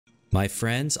My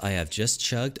friends, I have just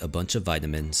chugged a bunch of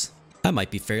vitamins. I might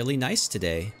be fairly nice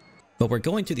today. But we're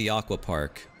going to the Aqua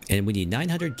Park, and we need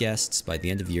 900 guests by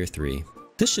the end of year 3.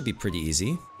 This should be pretty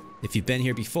easy. If you've been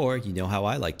here before, you know how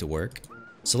I like to work.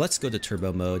 So let's go to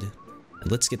turbo mode, and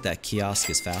let's get that kiosk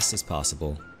as fast as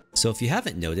possible. So if you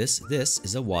haven't noticed, this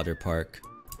is a water park.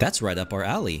 That's right up our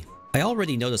alley. I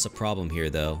already noticed a problem here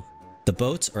though. The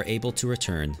boats are able to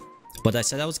return. But I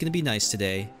said I was going to be nice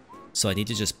today, so I need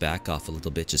to just back off a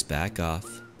little bit, just back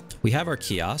off. We have our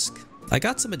kiosk. I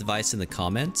got some advice in the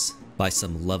comments by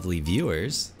some lovely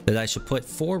viewers that I should put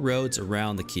 4 roads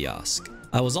around the kiosk.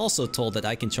 I was also told that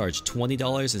I can charge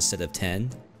 $20 instead of 10.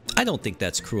 I don't think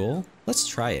that's cruel. Let's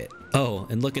try it. Oh,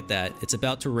 and look at that. It's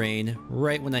about to rain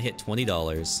right when I hit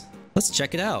 $20. Let's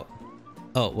check it out.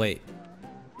 Oh, wait.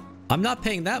 I'm not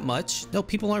paying that much. No,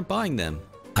 people aren't buying them.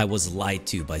 I was lied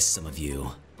to by some of you.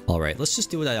 Alright, let's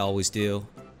just do what I always do.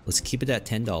 Let's keep it at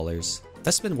 $10.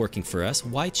 That's been working for us.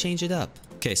 Why change it up?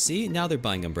 Okay, see? Now they're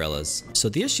buying umbrellas. So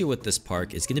the issue with this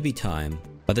park is going to be time.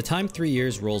 By the time 3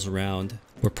 years rolls around,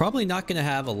 we're probably not going to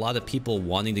have a lot of people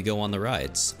wanting to go on the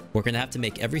rides. We're going to have to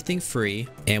make everything free,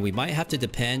 and we might have to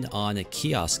depend on a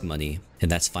kiosk money. And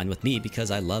that's fine with me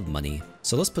because I love money.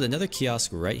 So let's put another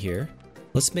kiosk right here.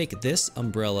 Let's make this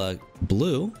umbrella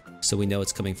blue so we know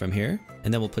it's coming from here.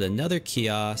 And then we'll put another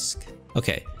kiosk.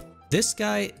 Okay, this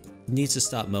guy needs to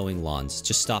stop mowing lawns.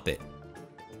 Just stop it.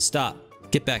 Stop.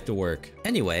 Get back to work.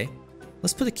 Anyway,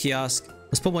 let's put a kiosk.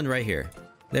 Let's put one right here.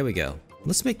 There we go.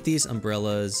 Let's make these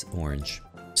umbrellas orange,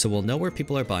 so we'll know where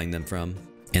people are buying them from.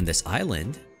 And this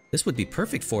island, this would be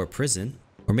perfect for a prison.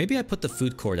 Or maybe I put the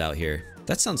food court out here.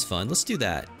 That sounds fun. Let's do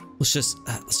that. Let's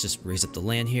just raise up the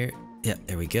land here. Yeah,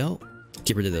 there we go.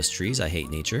 Get rid of those trees. I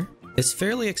hate nature. It's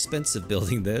fairly expensive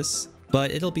building this,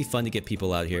 but it'll be fun to get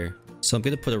people out here. So I'm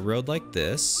gonna put a road like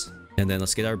this, and then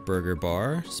let's get our burger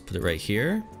bar. Let's put it right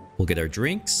here. We'll get our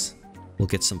drinks. We'll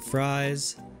get some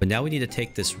fries. But now we need to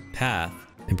take this path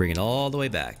and bring it all the way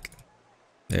back.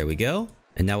 There we go.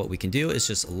 And now what we can do is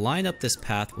just line up this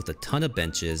path with a ton of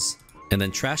benches, and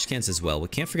then trash cans as well. We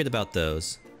can't forget about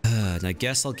those. And I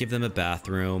guess I'll give them a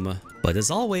bathroom. But as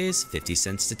always, 50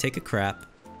 cents to take a crap.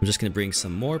 I'm just gonna bring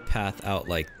some more path out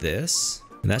like this.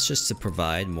 And that's just to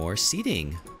provide more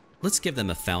seating. Let's give them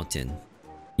a fountain.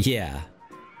 Yeah,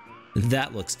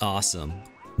 that looks awesome.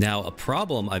 Now, a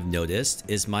problem I've noticed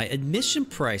is my admission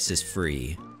price is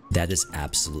free. That is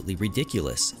absolutely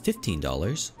ridiculous.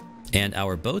 $15. And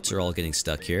our boats are all getting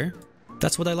stuck here.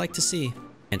 That's what I like to see.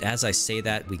 And as I say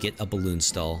that, we get a balloon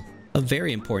stall. A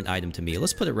very important item to me.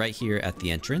 Let's put it right here at the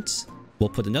entrance. We'll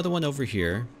put another one over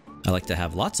here. I like to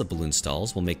have lots of balloon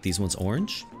stalls. We'll make these ones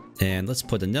orange. And let's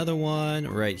put another one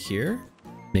right here.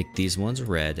 Make these ones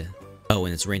red. Oh,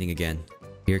 and it's raining again.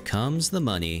 Here comes the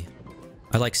money.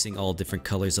 I like seeing all different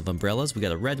colors of umbrellas. We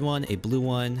got a red one, a blue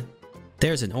one.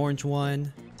 There's an orange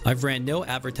one. I've ran no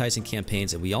advertising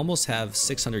campaigns and we almost have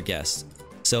 600 guests.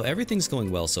 So everything's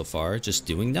going well so far, just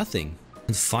doing nothing.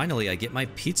 And finally, I get my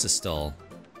pizza stall.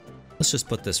 Let's just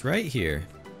put this right here.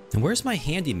 And where's my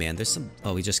handyman? There's some...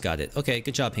 Oh, we just got it. Okay,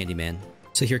 good job, handyman.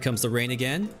 So here comes the rain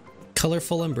again.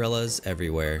 Colorful umbrellas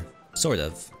everywhere. Sort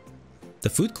of. The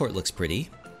food court looks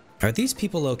pretty. Are these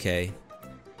people okay?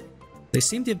 They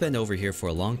seem to have been over here for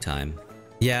a long time.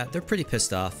 Yeah, they're pretty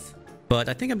pissed off. But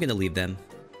I think I'm gonna leave them.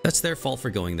 That's their fault for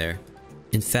going there.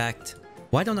 In fact,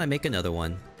 why don't I make another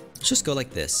one? Let's just go like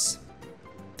this.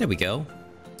 There we go.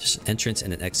 Just an entrance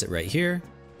and an exit right here.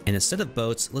 And instead of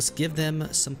boats, let's give them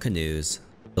some canoes.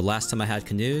 The last time I had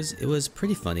canoes, it was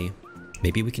pretty funny.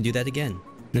 Maybe we can do that again.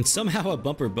 And somehow a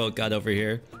bumper boat got over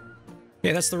here.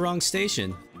 Yeah, that's the wrong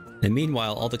station. And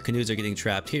meanwhile, all the canoes are getting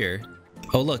trapped here.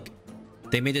 Oh look,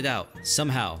 they made it out,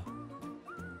 somehow.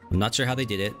 I'm not sure how they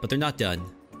did it, but they're not done.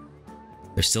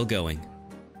 They're still going.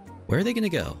 Where are they gonna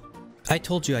go? I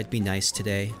told you I'd be nice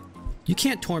today. You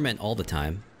can't torment all the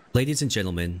time. Ladies and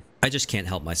gentlemen, I just can't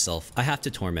help myself. I have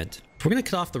to torment. We're gonna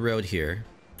cut off the road here,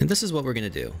 and this is what we're gonna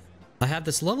do. I have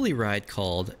this lovely ride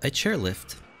called a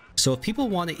chairlift. So if people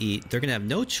want to eat, they're gonna have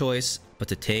no choice but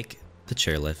to take the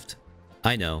chairlift.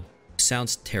 I know,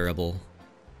 sounds terrible,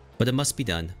 but it must be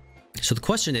done. So the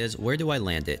question is, where do I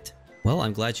land it? Well,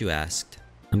 I'm glad you asked.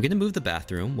 I'm gonna move the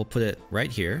bathroom. We'll put it right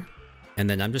here. And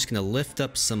then I'm just gonna lift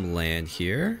up some land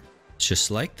here,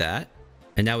 just like that.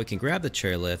 And now we can grab the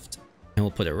chairlift and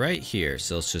we'll put it right here.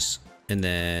 So let's just, and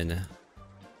then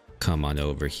come on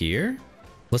over here.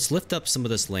 Let's lift up some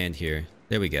of this land here.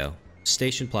 There we go.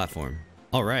 Station platform.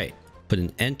 All right. Put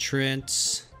an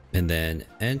entrance and then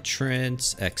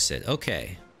entrance, exit.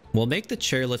 Okay. We'll make the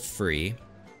chairlift free.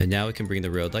 And now we can bring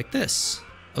the road like this.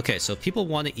 Okay, so if people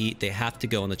want to eat, they have to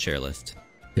go on the chairlift.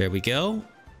 There we go.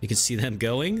 You can see them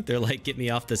going. They're like, get me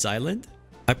off this island.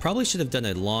 I probably should have done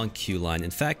a long queue line.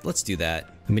 In fact, let's do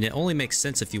that. I mean, it only makes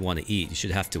sense if you want to eat. You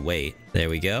should have to wait. There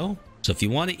we go. So if you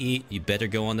want to eat, you better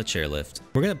go on the chairlift.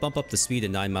 We're going to bump up the speed to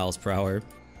 9 miles per hour.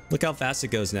 Look how fast it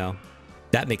goes now.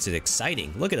 That makes it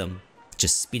exciting. Look at them.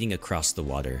 Just speeding across the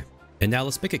water. And now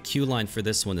let's make a queue line for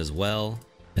this one as well.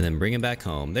 And then bring them back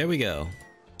home. There we go.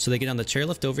 So they get on the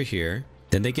chairlift over here.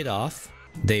 Then they get off.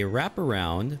 They wrap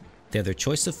around. They have their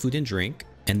choice of food and drink.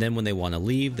 And then when they want to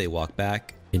leave, they walk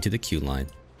back into the queue line.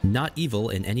 Not evil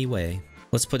in any way.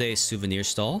 Let's put a souvenir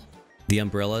stall. The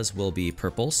umbrellas will be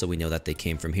purple, so we know that they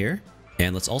came from here.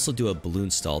 And let's also do a balloon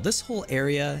stall. This whole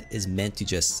area is meant to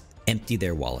just empty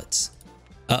their wallets.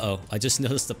 Uh-oh, I just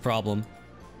noticed the problem.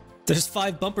 There's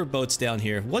 5 bumper boats down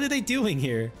here. What are they doing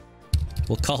here?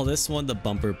 We'll call this one the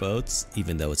bumper boats,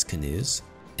 even though it's canoes.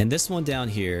 And this one down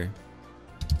here,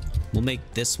 we'll make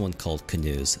this one called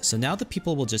canoes. So now the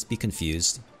people will just be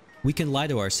confused. We can lie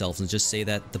to ourselves and just say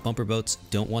that the bumper boats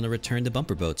don't want to return to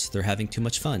bumper boats. They're having too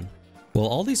much fun. Well,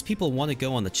 all these people want to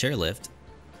go on the chairlift.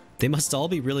 They must all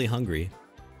be really hungry.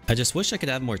 I just wish I could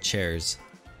have more chairs.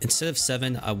 Instead of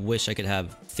 7, I wish I could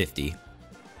have 50.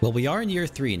 Well, we are in year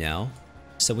 3 now,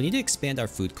 so we need to expand our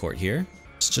food court here.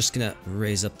 It's just gonna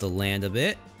raise up the land a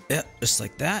bit. Yep, just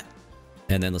like that.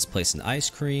 And then let's place an ice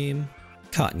cream,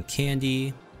 cotton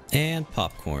candy, and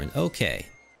popcorn. Okay,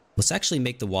 let's actually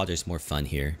make the waters more fun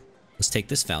here. Let's take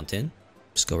this fountain.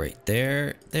 Just go right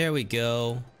there. There we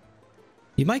go.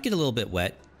 You might get a little bit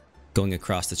wet going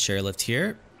across the chairlift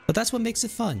here, but that's what makes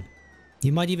it fun.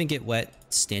 You might even get wet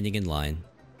standing in line.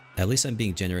 At least I'm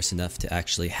being generous enough to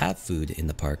actually have food in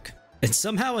the park. And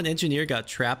somehow an engineer got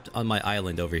trapped on my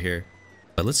island over here.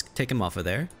 But let's take him off of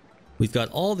there. We've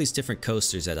got all these different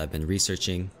coasters that I've been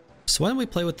researching. So why don't we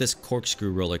play with this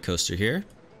corkscrew roller coaster here?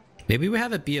 Maybe we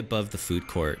have it be above the food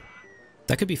court.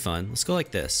 That could be fun. Let's go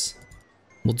like this.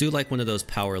 We'll do like one of those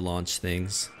power launch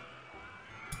things.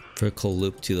 Vertical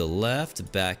loop to the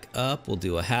left, back up. We'll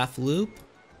do a half loop,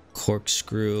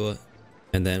 corkscrew,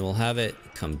 and then we'll have it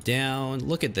come down.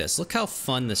 Look at this. Look how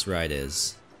fun this ride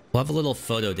is. We'll have a little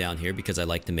photo down here because I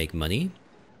like to make money.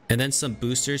 And then some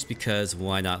boosters because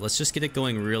why not? Let's just get it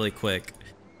going really quick.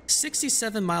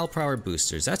 67 mile per hour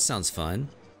boosters. That sounds fun.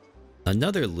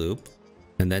 Another loop.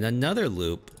 And then another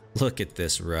loop. Look at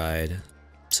this ride.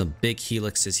 Some big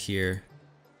helixes here.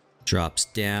 Drops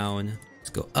down. Let's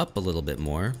go up a little bit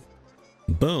more.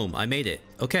 Boom, I made it.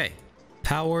 Okay.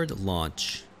 Powered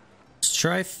launch. Let's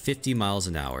try 50 miles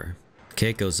an hour. Okay,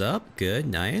 it goes up. Good,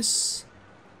 nice.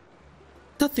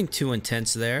 Nothing too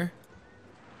intense there.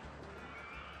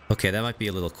 Okay, that might be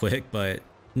a little quick, but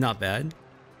not bad.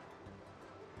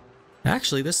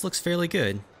 Actually, this looks fairly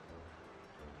good.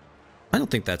 I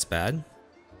don't think that's bad.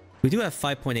 We do have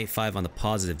 5.85 on the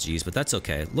positive G's, but that's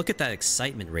okay. Look at that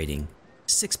excitement rating.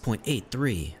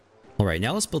 6.83. Alright,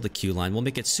 now let's build the queue line. We'll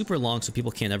make it super long so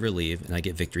people can't ever leave, and I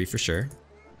get victory for sure.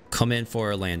 Come in for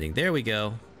our landing. There we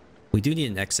go. We do need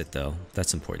an exit though.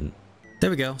 That's important. There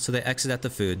we go. So they exit at the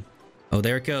food. Oh,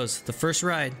 there it goes. The first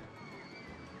ride.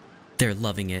 They're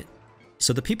loving it.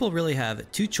 So the people really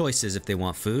have 2 choices if they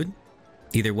want food.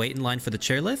 Either wait in line for the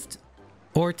chairlift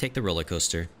or take the roller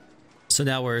coaster. So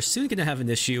now we're soon going to have an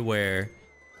issue where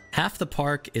half the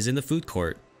park is in the food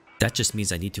court. That just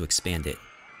means I need to expand it.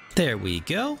 There we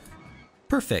go.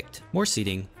 Perfect. More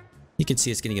seating. You can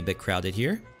see it's getting a bit crowded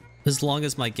here. As long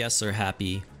as my guests are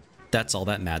happy, that's all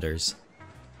that matters.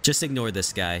 Just ignore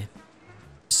this guy.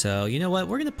 So, you know what?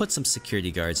 We're going to put some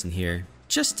security guards in here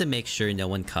just to make sure no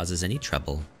one causes any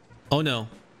trouble. Oh no.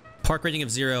 Park rating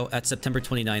of 0 at September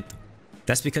 29th.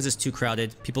 That's because it's too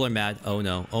crowded. People are mad. Oh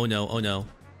no. Oh no. Oh no.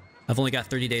 I've only got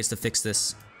 30 days to fix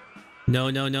this. No,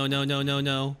 no, no, no, no, no,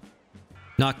 no.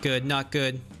 Not good. Not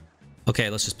good. Okay,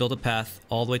 let's just build a path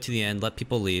all the way to the end. Let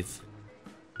people leave.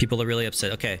 People are really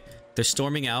upset. Okay, they're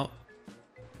storming out.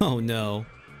 Oh no.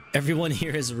 Everyone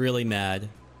here is really mad.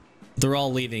 They're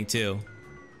all leaving too.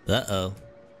 Uh-oh.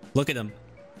 Look at them.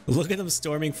 Look at them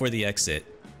storming for the exit.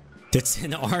 It's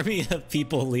an army of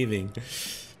people leaving.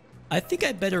 I think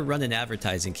I better run an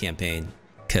advertising campaign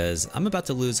because I'm about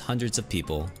to lose hundreds of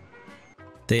people.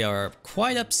 They are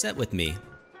quite upset with me.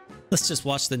 Let's just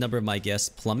watch the number of my guests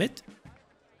plummet.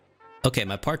 Okay,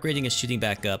 my park rating is shooting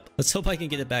back up. Let's hope I can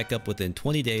get it back up within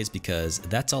 20 days because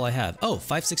that's all I have. Oh,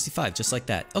 565, just like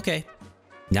that. Okay.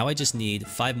 Now I just need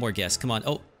 5 more guests. Come on.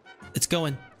 Oh, it's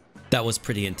going. That was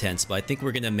pretty intense, but I think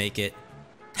we're gonna make it.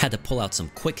 Had to pull out some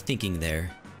quick thinking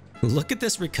there. Look at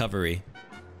this recovery.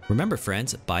 Remember,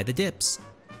 friends, buy the dips.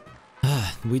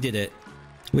 Ah, we did it.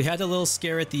 We had a little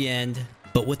scare at the end,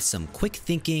 but with some quick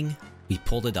thinking, we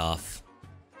pulled it off.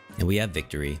 And we have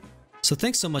victory. So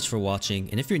thanks so much for watching,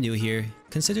 and if you're new here,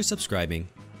 consider subscribing.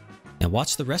 And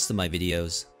watch the rest of my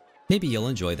videos. Maybe you'll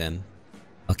enjoy them.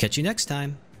 I'll catch you next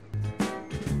time.